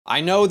I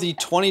know the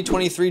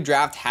 2023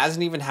 draft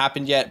hasn't even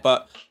happened yet,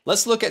 but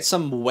let's look at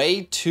some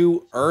way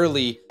too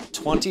early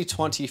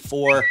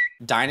 2024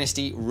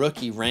 Dynasty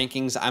rookie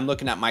rankings. I'm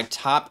looking at my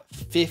top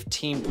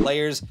 15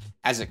 players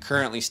as it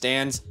currently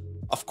stands.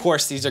 Of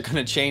course, these are going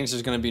to change.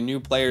 There's going to be new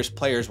players.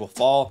 Players will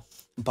fall,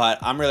 but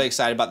I'm really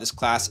excited about this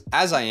class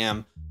as I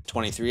am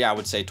 23. I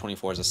would say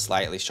 24 is a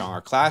slightly stronger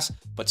class,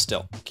 but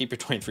still keep your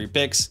 23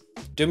 picks.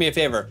 Do me a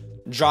favor,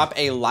 drop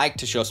a like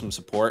to show some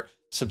support.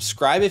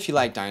 Subscribe if you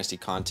like Dynasty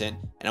content,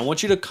 and I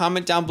want you to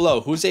comment down below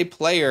who's a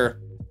player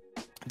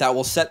that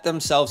will set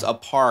themselves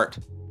apart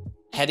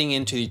heading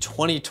into the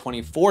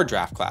 2024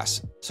 draft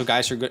class. So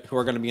guys who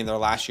are going to be in their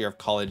last year of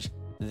college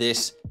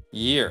this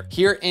year.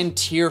 Here in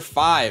tier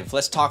 5,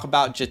 let's talk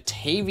about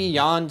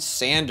Ja'Tavion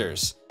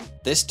Sanders.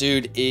 This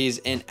dude is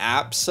an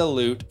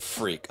absolute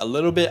freak. A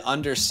little bit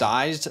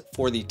undersized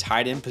for the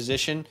tight end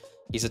position.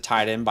 He's a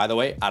tight end, by the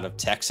way, out of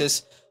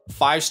Texas.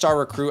 5-star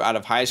recruit out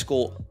of high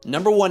school.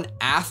 #1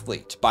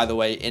 athlete, by the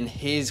way, in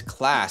his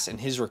class, in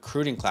his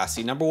recruiting class.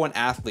 The #1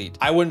 athlete.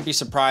 I wouldn't be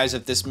surprised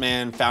if this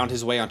man found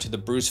his way onto the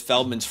Bruce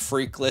Feldman's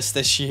freak list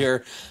this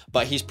year,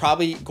 but he's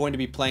probably going to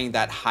be playing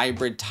that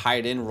hybrid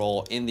tight end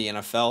role in the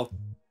NFL.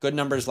 Good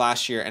numbers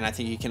last year, and I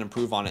think he can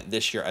improve on it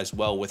this year as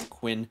well with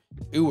Quinn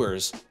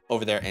Ewers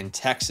over there in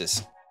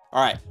Texas.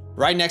 All right,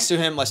 right next to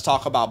him, let's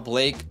talk about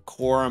Blake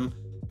Corum.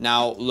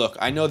 Now, look,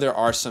 I know there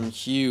are some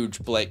huge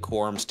Blake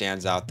Corum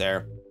stands out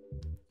there.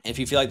 If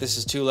you feel like this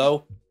is too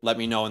low, let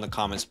me know in the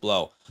comments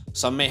below.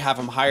 Some may have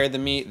him higher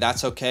than me.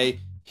 That's okay.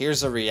 Here's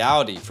the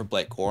reality for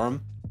Blake Corum,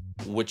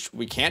 which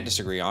we can't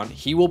disagree on.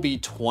 He will be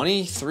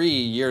 23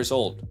 years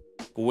old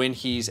when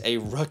he's a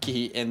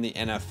rookie in the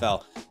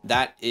NFL.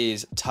 That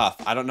is tough.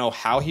 I don't know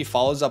how he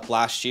follows up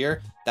last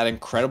year, that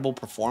incredible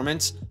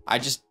performance. I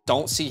just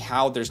don't see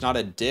how there's not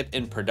a dip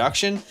in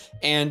production.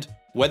 And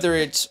whether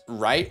it's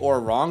right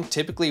or wrong,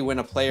 typically when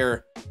a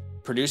player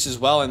produces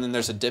well and then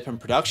there's a dip in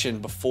production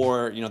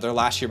before, you know, their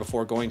last year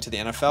before going to the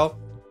NFL,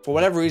 for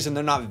whatever reason,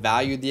 they're not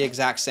valued the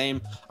exact same.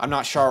 I'm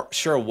not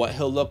sure what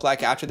he'll look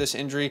like after this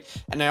injury.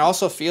 And I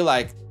also feel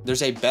like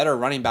there's a better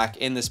running back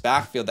in this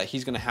backfield that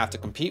he's going to have to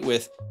compete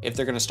with if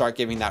they're going to start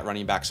giving that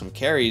running back some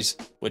carries,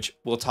 which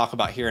we'll talk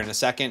about here in a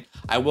second.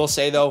 I will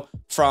say though,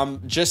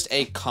 from just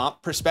a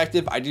comp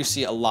perspective, I do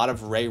see a lot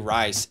of Ray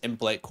Rice in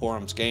Blake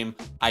Corum's game.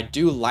 I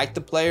do like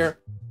the player.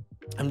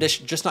 I'm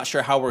just not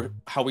sure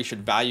how we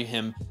should value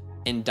him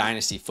in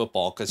Dynasty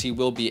football, because he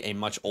will be a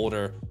much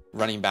older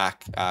running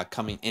back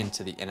coming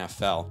into the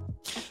NFL.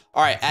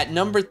 All right, at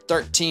number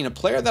 13, a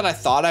player that I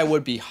thought I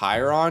would be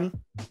higher on,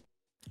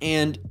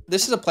 and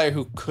this is a player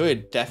who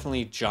could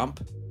definitely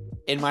jump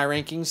in my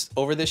rankings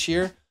over this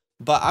year,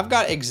 but I've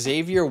got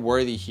Xavier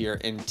Worthy here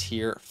in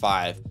tier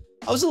 5.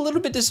 I was a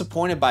little bit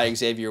disappointed by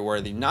Xavier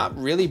Worthy, not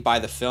really by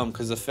the film,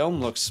 because the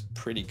film looks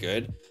pretty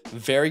good.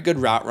 Very good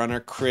route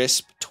runner,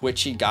 crisp,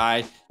 twitchy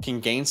guy,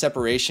 can gain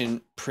separation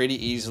pretty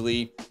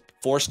easily.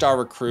 4-star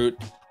recruit.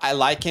 I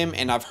like him,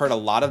 and I've heard a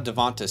lot of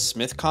Devonta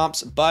Smith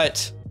comps,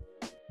 but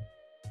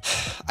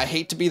I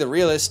hate to be the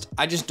realist.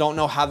 I just don't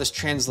know how this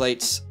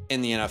translates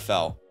in the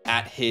NFL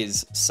at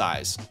his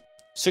size.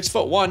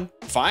 6'1",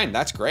 fine,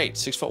 that's great.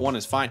 6'1"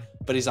 is fine,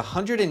 but he's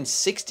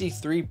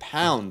 163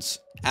 pounds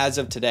as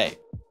of today.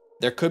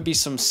 There could be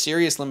some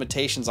serious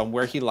limitations on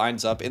where he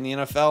lines up in the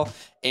NFL,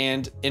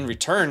 and in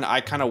return,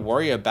 I kind of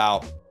worry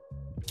about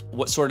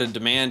what sort of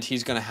demand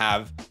he's going to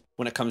have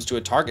when it comes to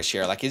a target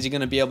share. Like, is he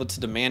going to be able to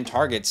demand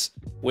targets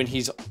when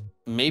he's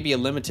maybe a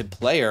limited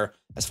player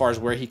as far as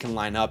where he can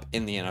line up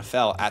in the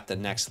NFL at the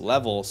next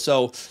level?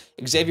 So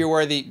Xavier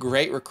Worthy,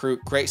 great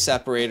recruit, great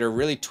separator,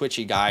 really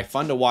twitchy guy,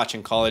 fun to watch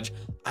in college.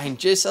 I'm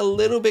just a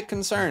little bit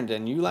concerned,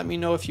 and you let me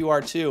know if you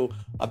are too,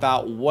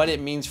 about what it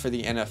means for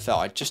the NFL.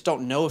 I just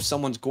don't know if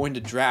someone's going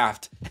to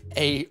draft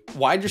a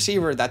wide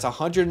receiver that's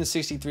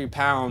 163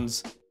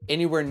 pounds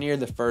anywhere near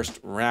the first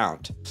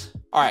round.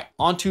 All right,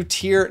 on to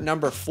tier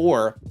number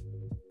 4.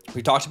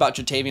 We talked about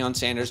Ja'Tavion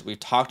Sanders. We've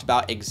talked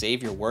about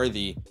Xavier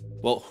Worthy.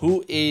 Well,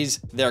 who is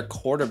their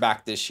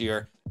quarterback this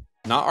year?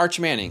 Not Arch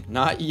Manning,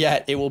 not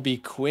yet. It will be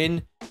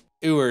Quinn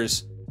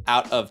Ewers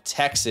out of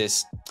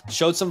Texas.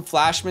 Showed some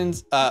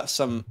flashes as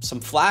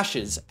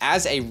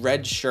a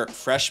redshirt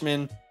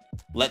freshman.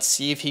 Let's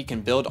see if he can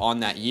build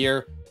on that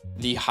year.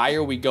 The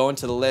higher we go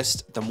into the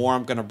list, the more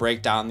I'm going to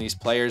break down these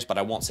players, but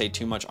I won't say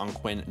too much on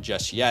Quinn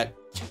just yet.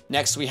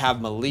 Next, we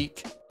have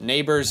Malik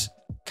Neighbors.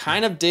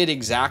 Kind of did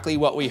exactly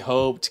what we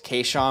hoped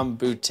Kayshon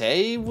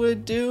Boutte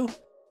would do,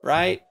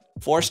 right?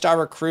 4-star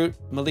recruit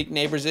Malik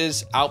Neighbors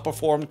is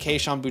outperformed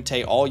Kayshon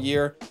Boutte all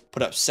year,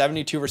 put up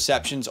 72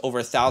 receptions, over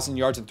 1,000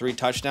 yards and 3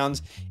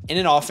 touchdowns in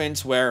an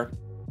offense where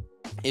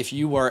if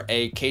you were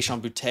a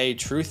Kayshon Boutte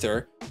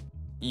truther,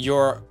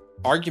 your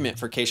argument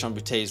for Kayshon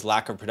Boutte's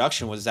lack of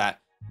production was that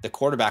the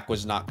quarterback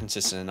was not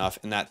consistent enough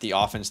and that the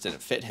offense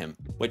didn't fit him,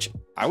 which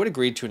I would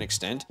agree to an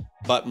extent,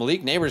 but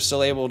Malik Neighbors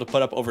still able to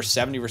put up over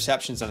 70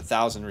 receptions and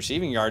 1,000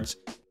 receiving yards.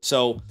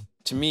 So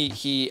to me,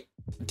 he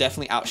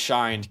definitely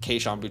outshined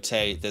Kayshon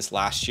Boutte this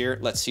last year.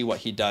 Let's see what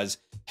he does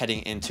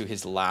heading into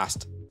his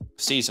last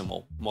season.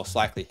 Well, most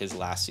likely his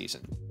last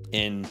season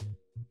in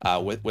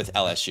with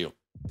LSU.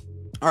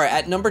 All right,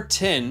 at number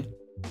 10,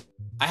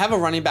 I have a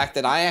running back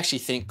that I actually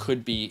think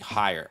could be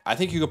higher. I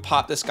think you could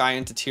pop this guy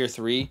into tier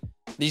 3.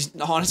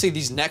 Honestly,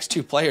 these next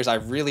two players I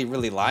really,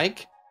 really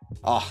like.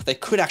 Oh, they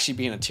could actually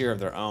be in a tier of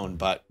their own,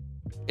 but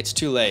it's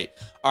too late.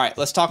 All right,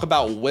 let's talk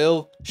about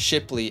Will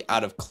Shipley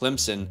out of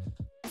Clemson.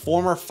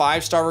 Former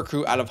 5-star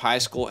recruit out of high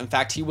school. In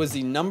fact, he was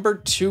the number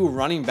 2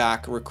 running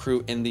back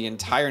recruit in the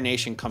entire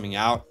nation coming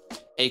out.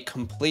 A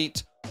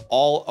complete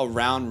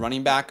all-around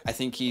running back. I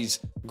think he's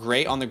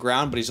great on the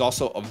ground, but he's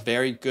also a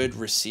very good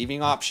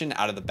receiving option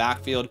out of the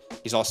backfield.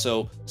 He's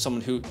also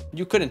someone who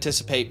you could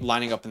anticipate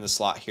lining up in the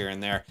slot here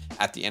and there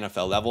at the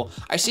NFL level.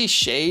 I see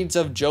shades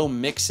of Joe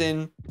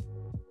Mixon.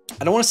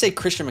 I don't want to say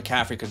Christian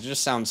McCaffrey because it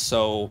just sounds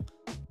so...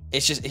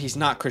 It's just, he's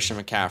not Christian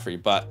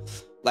McCaffrey, but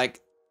like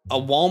a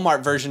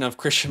Walmart version of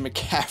Christian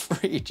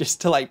McCaffrey,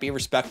 just to like be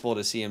respectful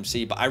to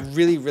CMC. But I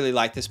really, really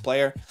like this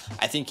player.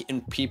 I think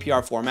in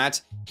PPR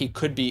formats, he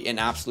could be an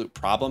absolute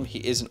problem. He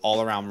is an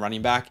all-around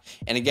running back.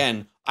 And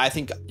again, I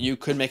think you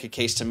could make a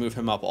case to move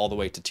him up all the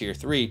way to tier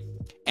 3.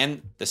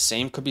 And the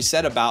same could be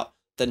said about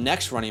the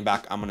next running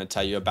back I'm going to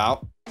tell you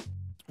about,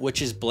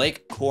 which is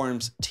Blake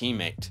Corum's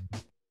teammate.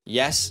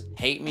 Yes,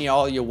 hate me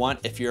all you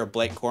want if you're a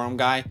Blake Corum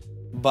guy,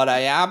 but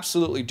I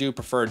absolutely do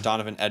prefer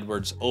Donovan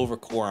Edwards over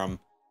Corum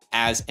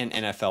as an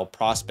NFL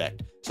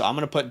prospect. So I'm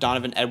going to put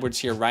Donovan Edwards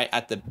here right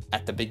at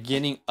the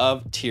beginning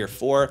of tier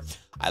 4.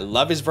 I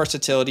love his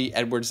versatility,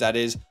 Edwards that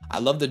is. I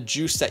love the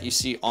juice that you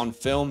see on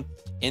film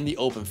in the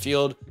open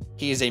field.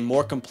 He is a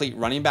more complete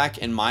running back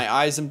in my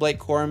eyes than Blake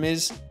Corum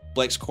is.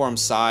 Blake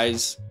Corum's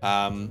size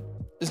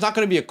is not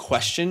going to be a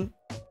question,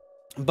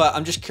 but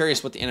I'm just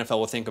curious what the NFL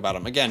will think about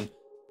him. Again,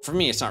 for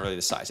me, it's not really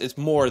the size. It's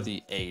more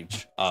the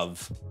age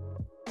of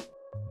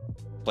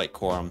Blake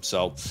Corum.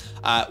 So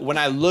when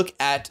I look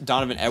at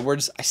Donovan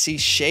Edwards, I see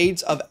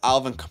shades of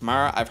Alvin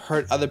Kamara. I've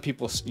heard other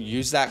people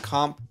use that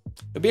comp.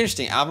 It'll be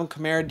interesting. Alvin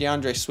Kamara,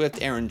 DeAndre Swift,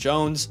 Aaron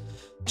Jones,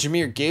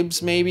 Jahmyr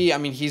Gibbs, maybe. I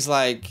mean, he's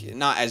like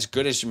not as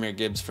good as Jahmyr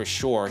Gibbs for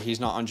sure. He's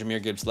not on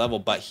Jahmyr Gibbs level,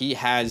 but he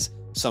has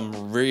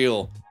some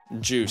real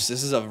juice.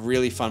 This is a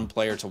really fun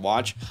player to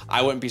watch.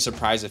 I wouldn't be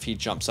surprised if he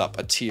jumps up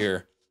a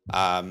tier,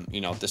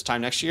 you know, this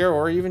time next year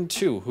or even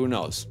 2. Who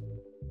knows?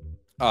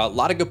 A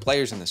lot of good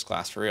players in this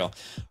class for real.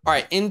 All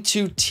right,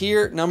 into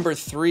tier number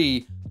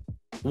 3.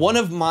 One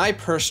of my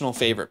personal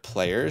favorite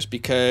players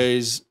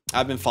because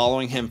I've been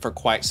following him for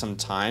quite some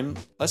time.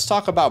 Let's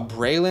talk about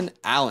Braylon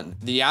Allen,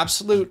 the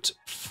absolute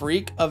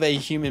freak of a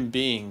human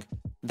being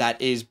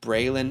that is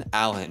Braylon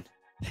Allen.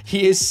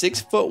 He is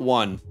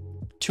 6'1",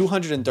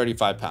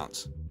 235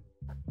 pounds.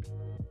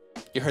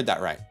 You heard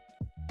that right.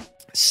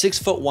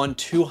 6'1",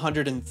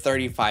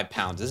 235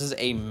 pounds. This is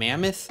a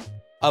mammoth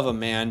of a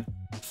man,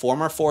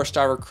 former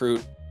 4-star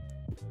recruit,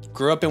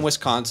 grew up in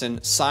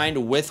Wisconsin,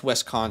 signed with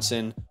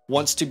Wisconsin,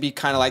 wants to be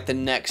kind of like the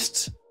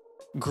next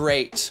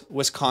great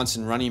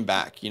Wisconsin running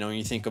back. You know, when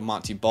you think of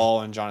Monty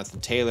Ball and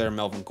Jonathan Taylor,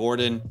 Melvin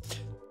Gordon.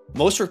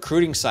 Most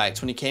recruiting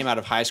sites when he came out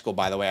of high school,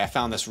 by the way, I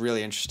found this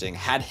really interesting,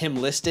 had him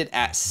listed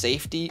at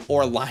safety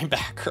or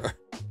linebacker.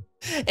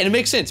 And it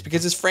makes sense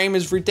because his frame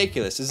is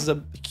ridiculous. This is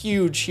a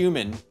huge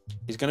human.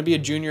 He's going to be a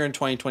junior in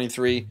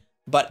 2023,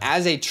 but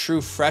as a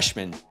true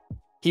freshman,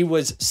 he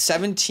was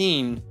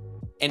 17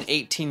 and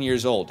 18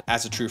 years old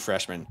as a true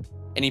freshman.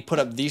 And he put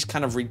up these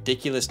kind of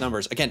ridiculous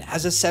numbers. Again,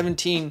 as a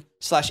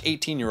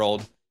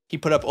 17/18-year-old, he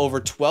put up over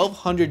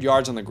 1,200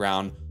 yards on the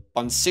ground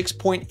on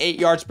 6.8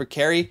 yards per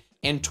carry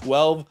and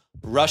 12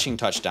 rushing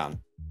touchdowns.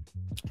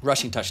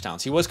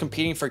 He was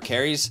competing for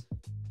carries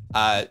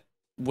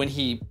when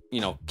he,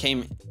 you know,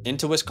 came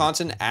into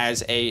Wisconsin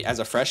as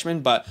a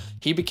freshman, but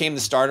he became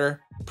the starter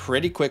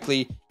pretty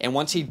quickly. And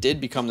once he did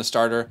become the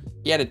starter,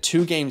 he had a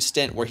 2-game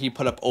stint where he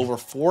put up over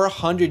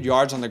 400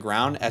 yards on the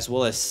ground as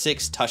well as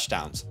 6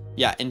 touchdowns.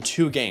 Yeah, in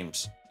 2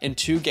 games. In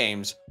 2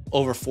 games,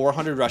 over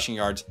 400 rushing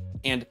yards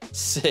and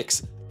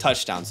 6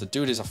 touchdowns. The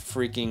dude is a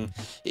freaking...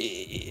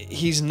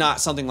 He's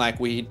not something like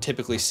we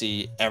typically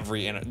see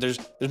every... There's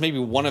maybe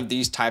one of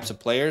these types of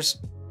players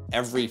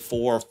every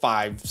 4,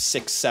 5,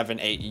 6, 7,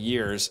 8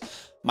 years.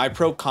 My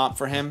pro comp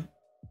for him,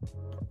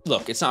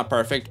 look, it's not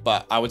perfect,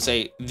 but I would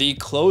say the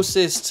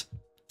closest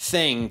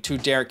thing to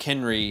Derrick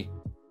Henry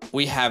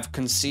we have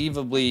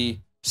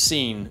conceivably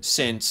seen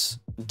since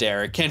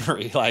Derrick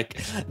Henry.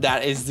 Like,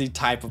 that is the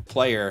type of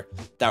player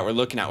that we're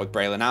looking at with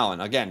Braylon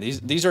Allen. Again,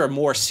 these are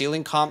more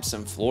ceiling comps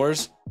than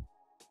floors.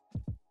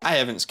 I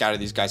haven't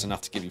scouted these guys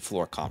enough to give you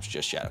floor comps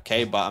just yet,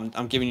 okay? But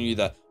I'm giving you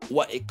the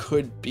what it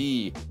could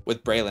be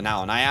with Braylon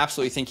Allen. I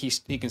absolutely think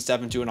he can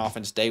step into an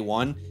offense day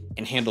one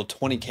and handle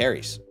 20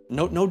 carries.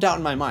 No doubt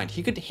in my mind.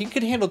 He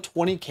could handle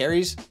 20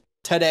 carries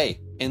today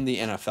in the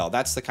NFL.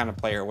 That's the kind of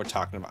player we're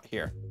talking about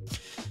here.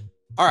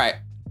 All right,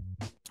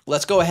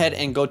 let's go ahead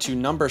and go to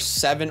number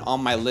 7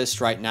 on my list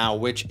right now,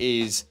 which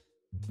is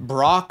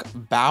Brock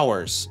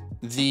Bowers,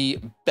 the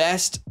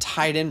best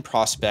tight end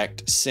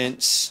prospect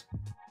since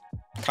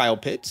Kyle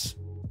Pitts.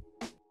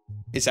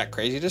 Is that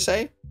crazy to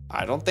say?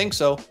 I don't think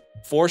so.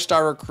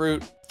 4-star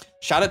recruit.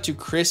 Shout out to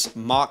Chris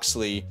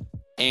Moxley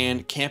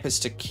and campus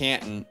to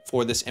Canton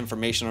for this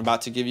information I'm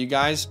about to give you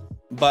guys.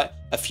 But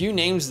a few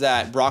names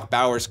that Brock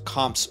Bowers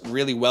comps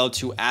really well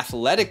to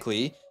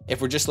athletically,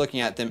 if we're just looking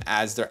at them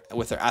as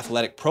with their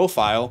athletic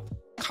profile: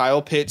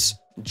 Kyle Pitts,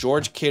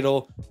 George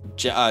Kittle,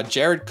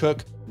 Jared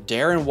Cook,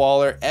 Darren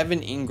Waller,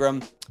 Evan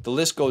Ingram. The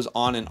list goes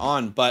on and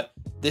on, but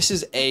this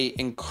is a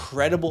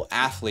incredible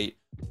athlete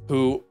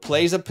who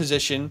plays a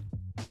position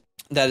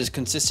that is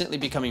consistently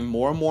becoming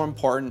more and more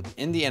important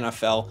in the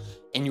NFL.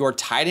 In your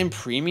tight end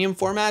premium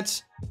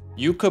formats,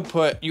 you could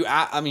put,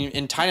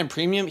 in tight end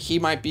premium, he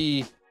might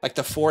be like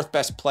the 4th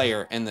best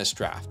player in this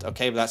draft.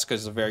 Okay, but that's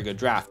because it's a very good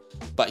draft.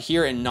 But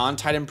here in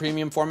non-tight end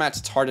premium formats,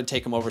 it's hard to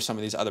take him over some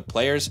of these other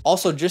players.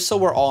 Also, just so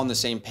we're all on the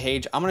same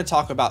page, I'm going to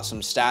talk about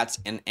some stats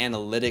and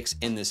analytics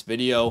in this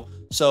video.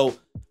 So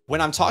when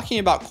I'm talking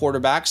about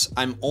quarterbacks,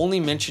 I'm only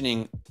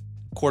mentioning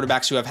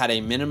quarterbacks who have had a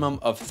minimum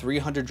of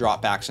 300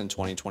 dropbacks in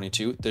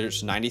 2022.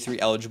 There's 93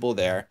 eligible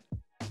there.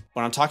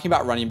 When I'm talking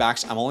about running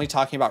backs, I'm only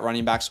talking about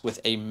running backs with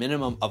a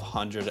minimum of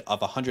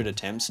 100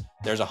 attempts.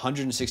 There's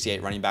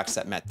 168 running backs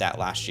that met that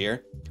last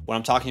year. When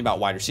I'm talking about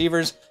wide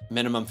receivers,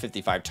 minimum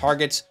 55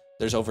 targets.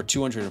 There's over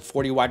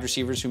 240 wide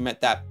receivers who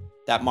met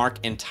that mark.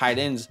 And tight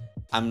ends,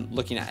 I'm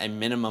looking at a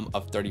minimum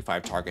of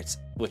 35 targets,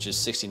 which is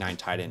 69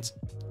 tight ends.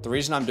 The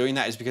reason I'm doing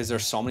that is because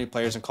there's so many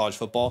players in college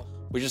football.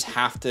 We just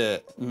have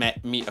to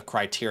meet a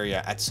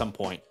criteria at some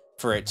point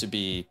for it to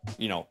be,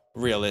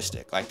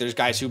 realistic. Like there's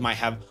guys who might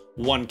have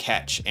 1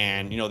 catch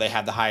and, they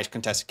have the highest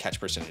contested catch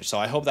percentage. So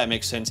I hope that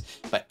makes sense.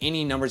 But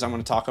any numbers I'm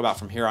going to talk about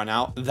from here on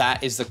out,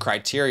 that is the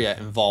criteria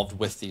involved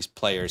with these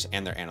players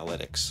and their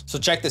analytics. So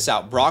check this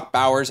out. Brock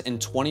Bowers in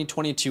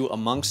 2022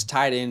 amongst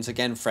tight ends.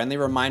 Again, friendly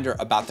reminder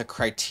about the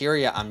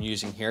criteria I'm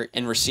using here.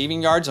 In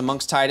receiving yards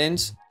amongst tight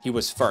ends, he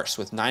was 1st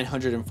with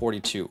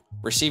 942.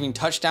 Receiving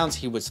touchdowns,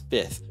 he was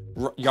 5th.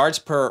 Yards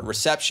per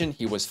reception,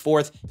 he was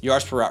 4th.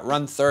 Yards per route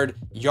run, 3rd.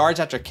 Yards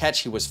after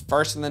catch, he was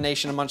 1st in the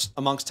nation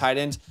amongst tight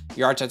ends.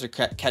 Yards after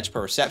catch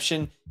per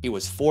reception, he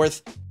was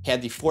 4th. He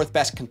had the 4th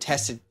best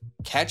contested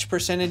catch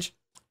percentage,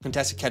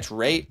 contested catch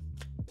rate,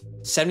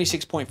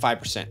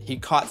 76.5%. He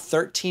caught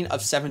 13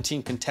 of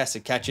 17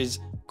 contested catches,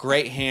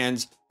 great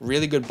hands,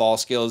 really good ball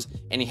skills,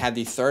 and he had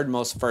the 3rd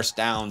most first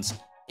downs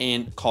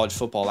in college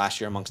football last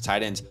year amongst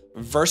tight ends.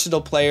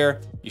 Versatile player.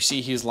 You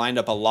see he's lined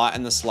up a lot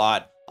in the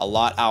slot, a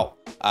lot out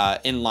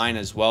in line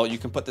as well. You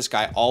can put this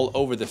guy all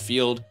over the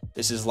field.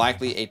 This is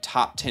likely a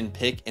top 10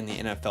 pick in the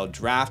NFL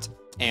draft,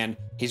 and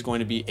he's going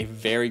to be a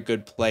very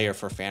good player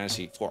for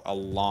fantasy for a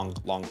long,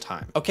 long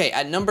time. Okay,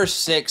 at number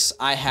 6,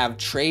 I have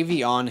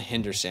TreVeyon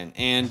Henderson,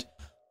 and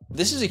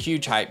this is a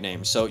huge hype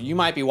name. So you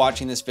might be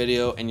watching this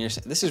video and you're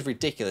saying, this is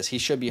ridiculous. He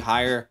should be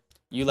higher.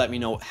 You let me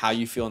know how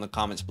you feel in the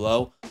comments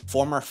below.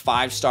 Former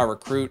 5-star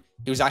recruit.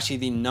 He was actually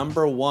the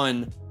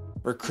 #1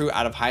 recruit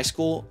out of high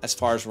school as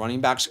far as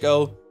running backs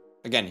go.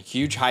 Again,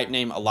 huge hype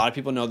name. A lot of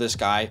people know this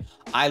guy.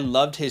 I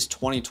loved his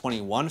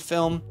 2021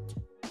 film,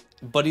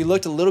 but he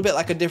looked a little bit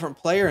like a different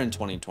player in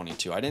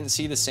 2022. I didn't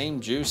see the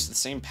same juice, the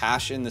same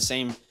passion, the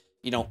same,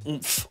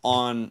 oomph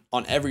on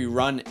every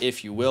run,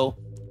 if you will.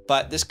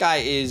 But this guy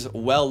is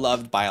well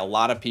loved by a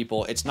lot of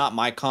people. It's not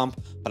my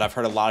comp, but I've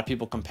heard a lot of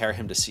people compare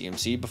him to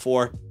CMC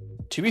before.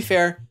 To be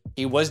fair,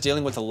 he was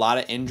dealing with a lot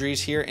of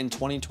injuries here in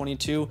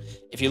 2022.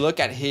 If you look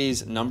at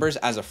his numbers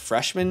as a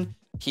freshman,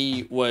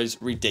 he was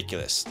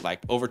ridiculous. Like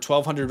over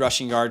 1,200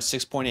 rushing yards,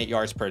 6.8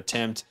 yards per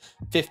attempt,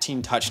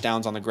 15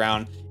 touchdowns on the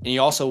ground. And he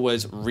also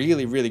was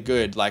really, really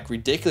good, like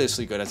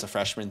ridiculously good as a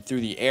freshman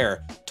through the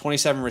air.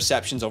 27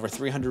 receptions, over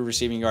 300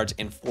 receiving yards,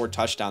 and 4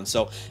 touchdowns.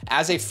 So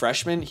as a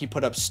freshman, he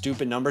put up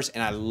stupid numbers,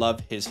 and I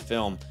love his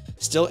film.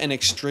 Still an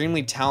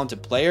extremely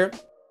talented player,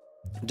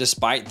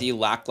 despite the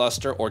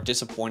lackluster or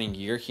disappointing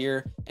year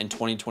here in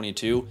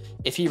 2022.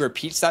 If he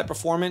repeats that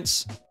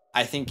performance,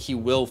 I think he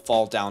will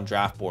fall down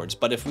draft boards.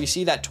 But if we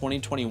see that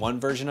 2021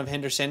 version of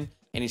Henderson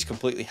and he's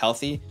completely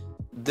healthy,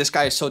 this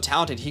guy is so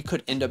talented, he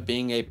could end up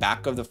being a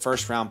back of the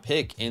 1st round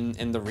pick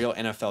in the real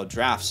NFL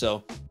draft.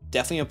 So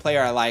definitely a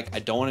player I like. I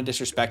don't want to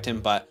disrespect him,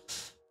 but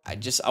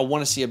I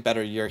want to see a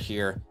better year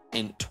here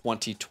in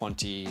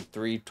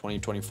 2023,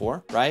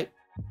 2024, right?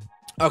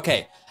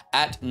 Okay,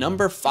 at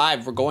number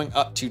 5, we're going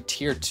up to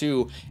tier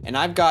 2, and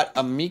I've got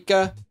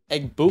Emeka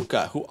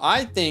Egbuka, who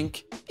I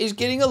think is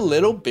getting a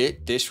little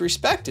bit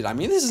disrespected. I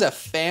mean, this is a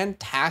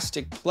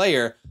fantastic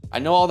player. I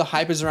know all the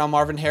hype is around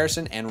Marvin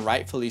Harrison, and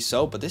rightfully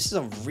so, but this is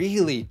a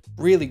really,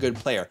 really good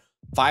player.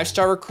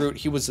 5-star recruit.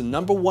 He was the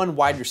 #1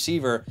 wide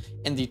receiver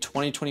in the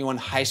 2021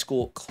 high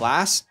school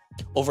class.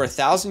 Over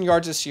 1,000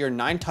 yards this year,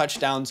 9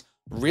 touchdowns,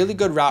 really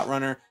good route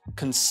runner,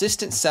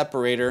 consistent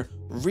separator,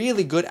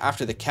 really good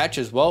after the catch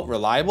as well,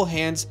 reliable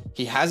hands.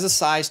 He has the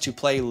size to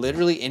play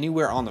literally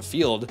anywhere on the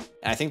field,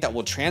 and I think that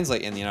will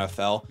translate in the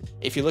NFL.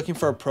 If you're looking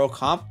for a pro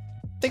comp,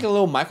 think a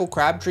little Michael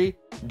Crabtree,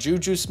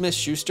 Juju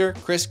Smith-Schuster,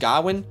 Chris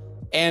Godwin,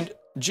 and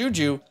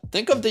Juju,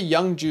 think of the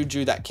young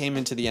Juju that came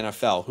into the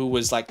NFL, who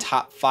was like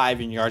top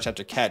 5 in yards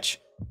after catch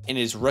in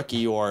his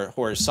rookie or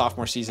his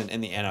sophomore season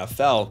in the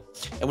NFL.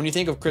 And when you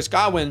think of Chris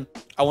Godwin,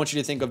 I want you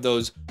to think of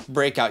those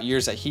breakout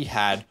years that he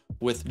had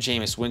with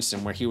Jameis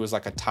Winston, where he was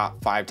like a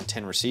top 5 to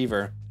 10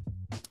 receiver.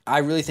 I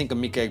really think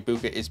Emeka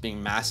Egbuka is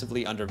being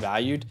massively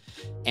undervalued.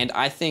 And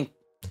I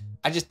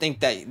just think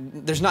that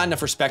there's not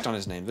enough respect on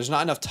his name. There's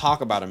not enough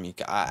talk about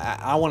Emeka.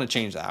 I want to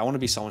change that. I want to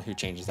be someone who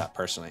changes that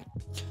personally.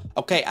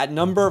 Okay, at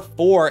number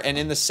 4 and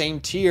in the same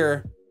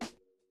tier,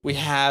 we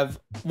have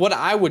what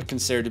I would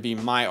consider to be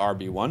my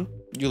RB1.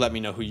 You let me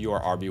know who your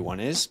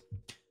RB1 is.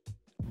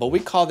 But we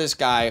call this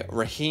guy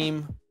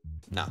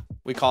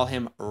we call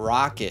him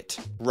Rocket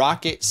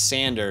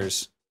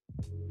Sanders.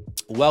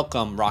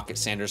 Welcome, Rocket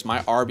Sanders, my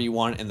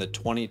RB1 in the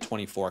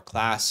 2024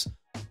 class.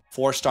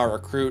 4-star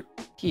recruit.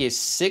 He is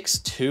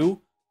 6'2",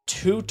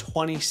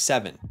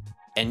 227.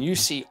 And you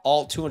see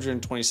all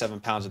 227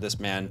 pounds of this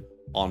man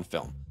on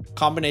film.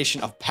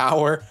 Combination of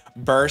power,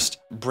 burst,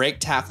 break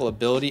tackle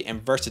ability,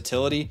 and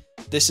versatility.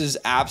 This is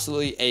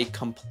absolutely a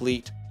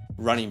complete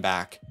running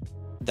back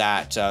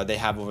that they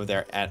have over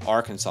there at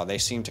Arkansas. They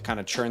seem to kind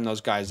of churn those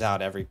guys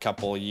out every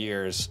couple of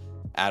years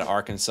at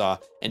Arkansas.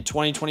 In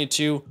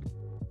 2022,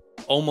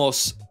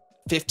 almost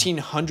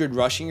 1,500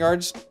 rushing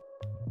yards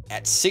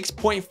at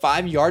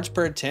 6.5 yards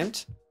per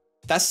attempt.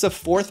 That's the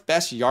 4th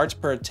best yards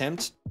per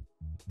attempt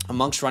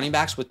amongst running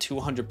backs with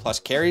 200 plus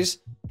carries.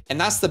 And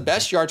that's the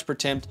best yards per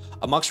attempt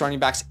amongst running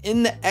backs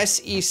in the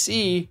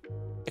SEC,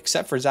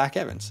 except for Zach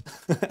Evans.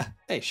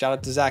 Hey, shout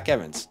out to Zach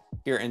Evans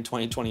here in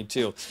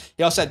 2022.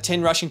 He also had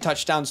 10 rushing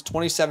touchdowns,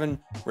 27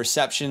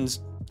 receptions,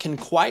 can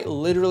quite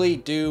literally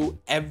do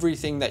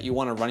everything that you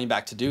want a running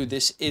back to do.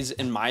 This is,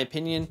 in my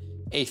opinion,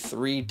 a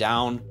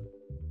 3-down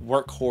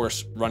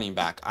workhorse running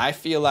back. I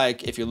feel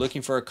like if you're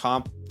looking for a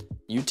comp,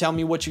 you tell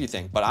me what you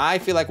think, but I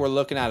feel like we're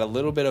looking at a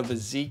little bit of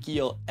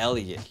Ezekiel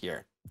Elliott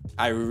here.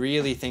 I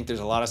really think there's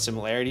a lot of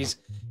similarities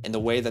in the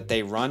way that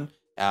they run,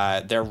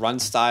 their run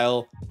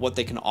style, what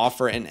they can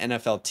offer an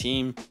NFL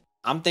team.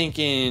 I'm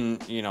thinking,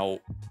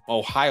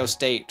 Ohio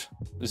State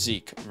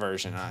Zeke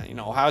version.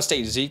 Ohio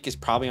State Zeke is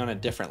probably on a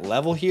different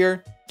level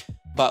here,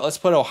 but let's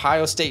put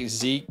Ohio State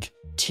Zeke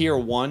tier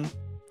 1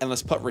 and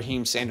let's put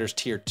Raheem Sanders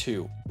tier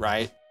 2,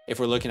 right? If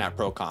we're looking at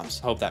pro comps.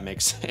 Hope that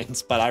makes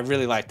sense, but I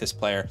really like this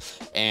player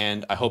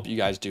and I hope you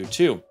guys do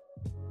too.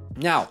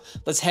 Now,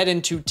 let's head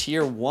into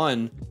tier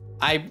 1.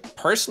 I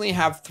personally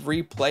have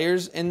 3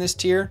 players in this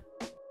tier,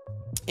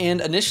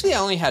 and initially I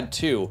only had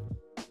 2,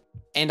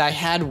 and I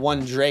had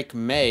one Drake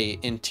May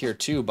in tier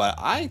 2, but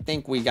I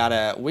think we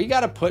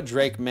gotta put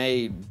Drake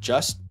May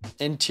just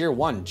in tier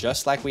 1,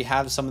 just like we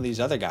have some of these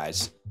other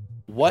guys.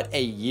 What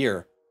a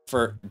year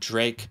for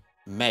Drake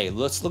May.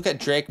 Let's look at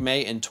Drake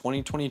May in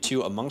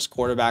 2022 amongst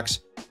quarterbacks.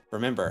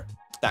 Remember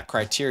that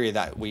criteria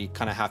that we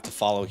kind of have to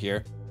follow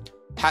here.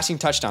 Passing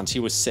touchdowns, he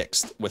was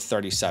 6th with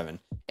 37.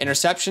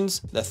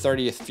 Interceptions, the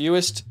 30th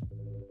fewest.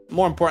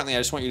 More importantly, I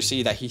just want you to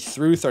see that he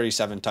threw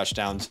 37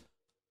 touchdowns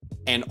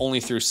and only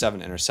threw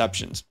 7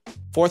 interceptions.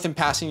 4th in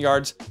passing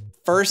yards,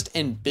 1st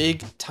in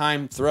big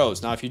time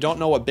throws. Now, if you don't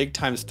know what big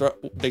time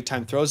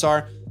throws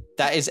are,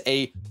 that is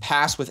a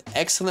pass with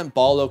excellent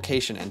ball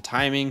location and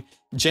timing,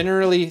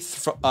 generally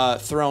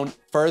thrown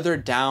further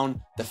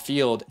down the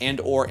field and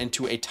or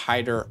into a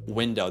tighter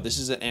window. This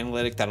is an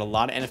analytic that a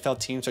lot of NFL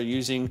teams are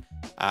using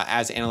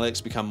as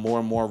analytics become more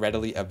and more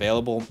readily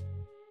available.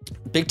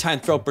 Big time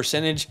throw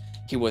percentage,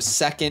 he was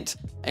 2nd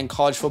in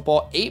college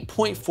football.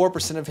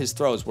 8.4% of his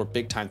throws were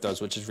big time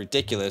throws, which is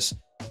ridiculous.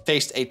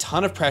 Faced a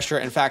ton of pressure.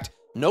 In fact,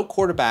 no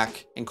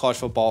quarterback in college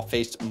football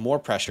faced more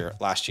pressure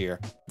last year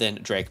than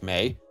Drake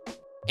May.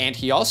 And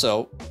he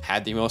also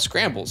had the most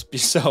scrambles.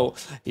 So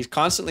he's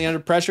constantly under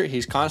pressure.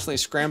 He's constantly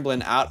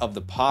scrambling out of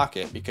the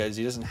pocket because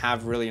he doesn't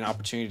have really an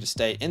opportunity to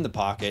stay in the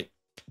pocket.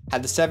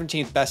 Had the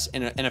 17th best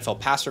NFL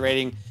passer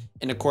rating.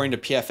 And according to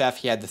PFF,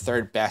 he had the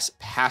 3rd best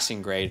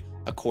passing grade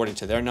according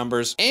to their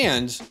numbers.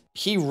 And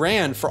he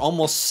ran for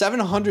almost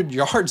 700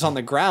 yards on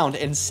the ground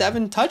and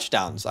 7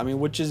 touchdowns. I mean,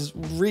 which is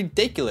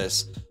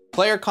ridiculous.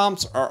 Player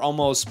comps are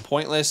almost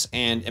pointless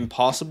and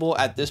impossible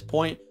at this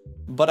point.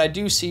 But I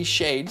do see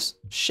shades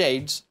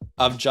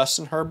of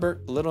Justin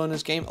Herbert, a little in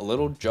his game, a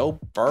little Joe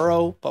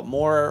Burrow, but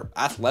more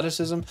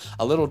athleticism,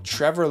 a little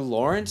Trevor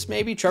Lawrence,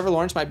 maybe. Trevor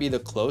Lawrence might be the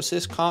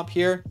closest comp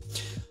here.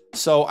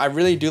 So I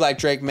really do like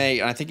Drake May,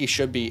 and I think he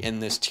should be in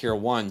this tier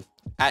 1.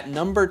 At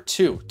number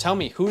 2, tell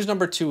me who's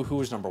number 2,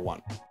 who's number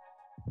 1?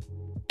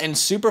 In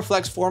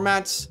Superflex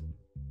formats,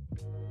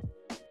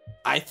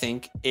 I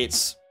think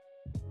it's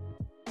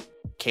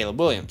Caleb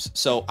Williams.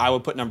 So I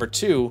would put number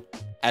 2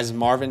 as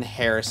Marvin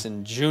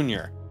Harrison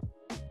Jr.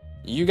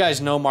 You guys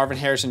know Marvin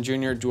Harrison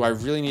Jr. Do I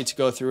really need to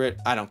go through it?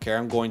 I don't care.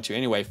 I'm going to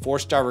anyway.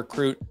 4-star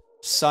recruit,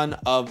 son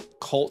of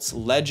Colts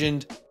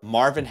legend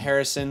Marvin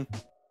Harrison.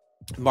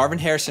 Marvin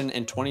Harrison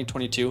in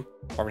 2022,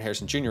 Marvin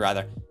Harrison Jr.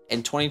 rather,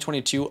 in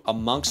 2022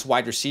 amongst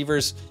wide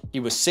receivers,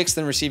 he was 6th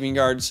in receiving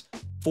yards,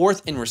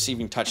 4th in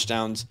receiving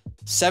touchdowns,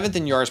 7th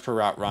in yards per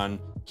route run.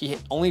 He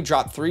only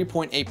dropped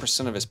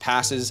 3.8% of his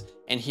passes,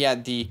 and he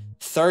had the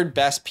 3rd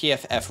best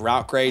PFF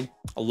route grade.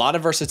 A lot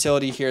of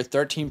versatility here,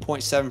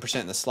 13.7%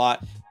 in the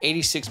slot,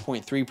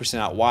 86.3%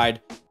 out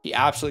wide. He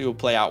absolutely will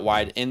play out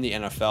wide in the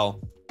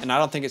NFL. And I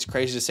don't think it's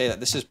crazy to say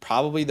that this is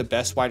probably the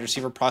best wide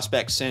receiver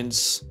prospect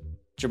since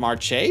Jamar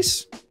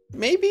Chase,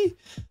 maybe.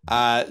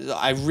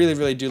 I really,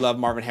 really do love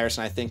Marvin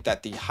Harrison. I think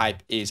that the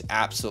hype is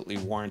absolutely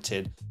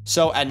warranted.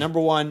 So at number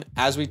 1,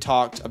 as we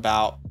talked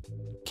about,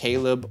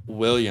 Caleb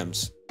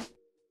Williams.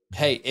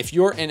 Hey, if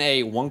you're in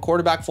a 1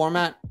 quarterback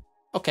format,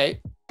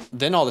 okay,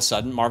 then all of a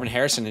sudden Marvin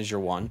Harrison is your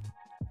 1,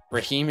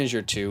 Raheem is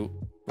your 2,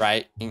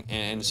 right?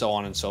 And so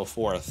on and so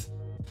forth.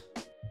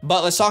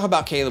 But let's talk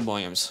about Caleb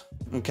Williams,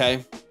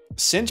 okay?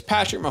 Since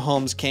Patrick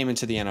Mahomes came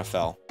into the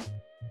NFL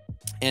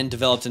and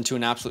developed into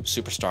an absolute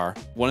superstar,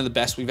 one of the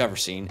best we've ever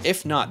seen,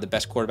 if not the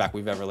best quarterback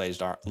we've ever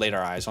laid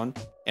our eyes on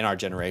in our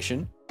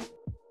generation,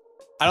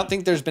 I don't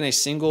think there's been a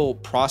single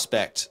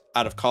prospect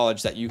out of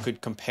college that you could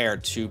compare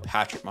to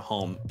Patrick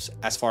Mahomes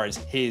as far as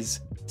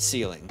his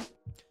ceiling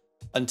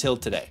until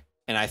today.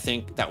 And I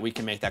think that we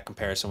can make that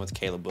comparison with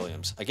Caleb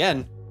Williams.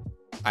 Again,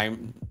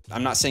 I'm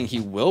not saying he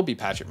will be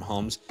Patrick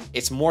Mahomes.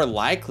 It's more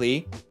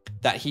likely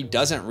that he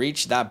doesn't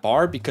reach that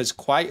bar because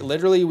quite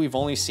literally we've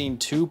only seen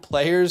 3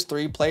 players in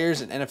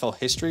NFL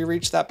history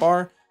reach that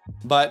bar.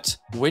 But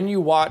when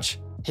you watch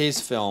his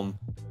film,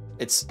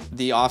 it's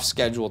the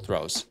off-schedule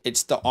throws.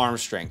 It's the arm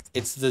strength.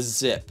 It's the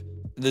zip.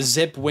 The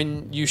zip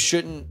when you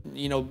shouldn't,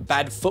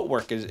 bad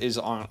footwork is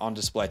on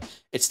display.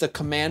 It's the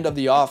command of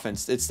the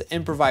offense. It's the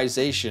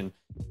improvisation.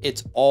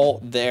 It's all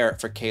there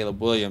for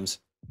Caleb Williams.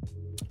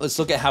 Let's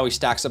look at how he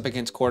stacks up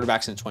against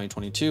quarterbacks in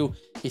 2022.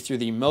 He threw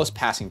the most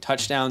passing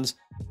touchdowns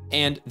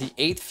and the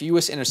 8th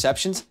fewest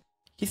interceptions.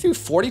 He threw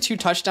 42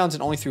 touchdowns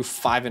and only threw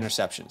 5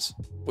 interceptions,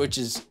 which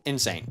is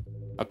insane.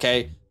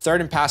 Okay.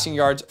 3rd in passing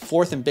yards,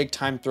 4th in big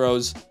time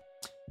throws.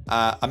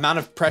 Amount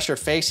of pressure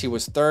faced, he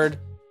was 3rd.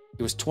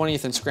 He was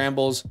 20th in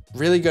scrambles.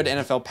 Really good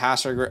NFL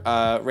passer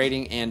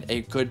rating and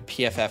a good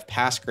PFF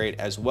pass grade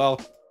as well.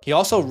 He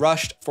also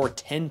rushed for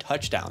 10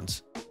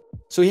 touchdowns.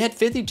 So he had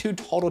 52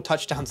 total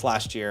touchdowns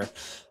last year.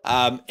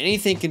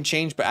 Anything can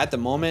change, but at the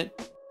moment,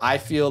 I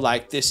feel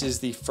like this is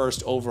the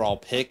first overall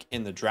pick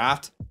in the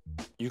draft.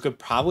 You could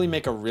probably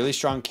make a really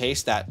strong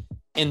case that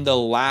in the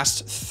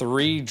last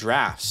 3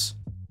 drafts,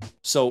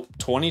 so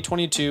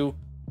 2022,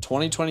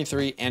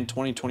 2023, and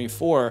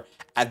 2024,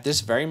 at this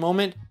very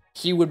moment,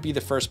 he would be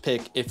the first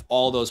pick if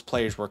all those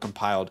players were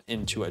compiled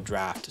into a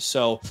draft.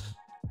 So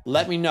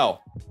let me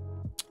know.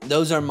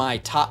 Those are my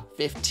top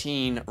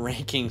 15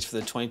 rankings for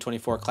the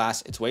 2024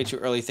 class. It's way too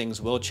early.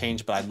 Things will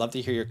change, but I'd love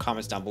to hear your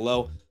comments down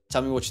below.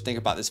 Tell me what you think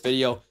about this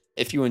video.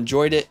 If you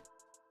enjoyed it,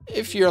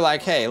 if you're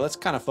like, hey, let's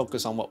kind of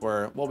focus on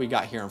what we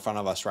got here in front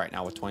of us right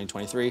now with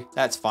 2023,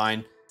 that's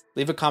fine.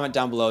 Leave a comment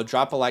down below,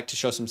 drop a like to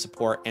show some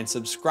support, and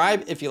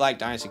subscribe if you like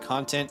Dynasty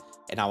content,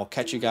 and I will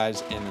catch you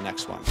guys in the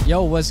next one.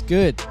 Yo, what's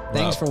good?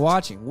 Thanks for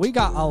watching. We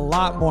got a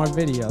lot more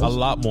videos. A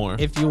lot more.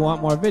 If you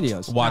want more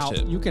videos. Watch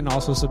it. You can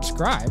also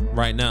subscribe.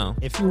 Right now.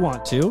 If you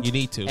want to. You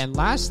need to. And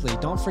lastly,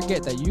 don't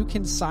forget that you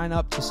can sign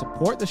up to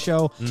support the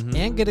show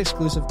and get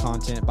exclusive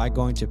content by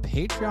going to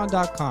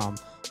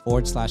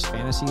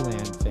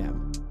patreon.com/FantasyLand fam.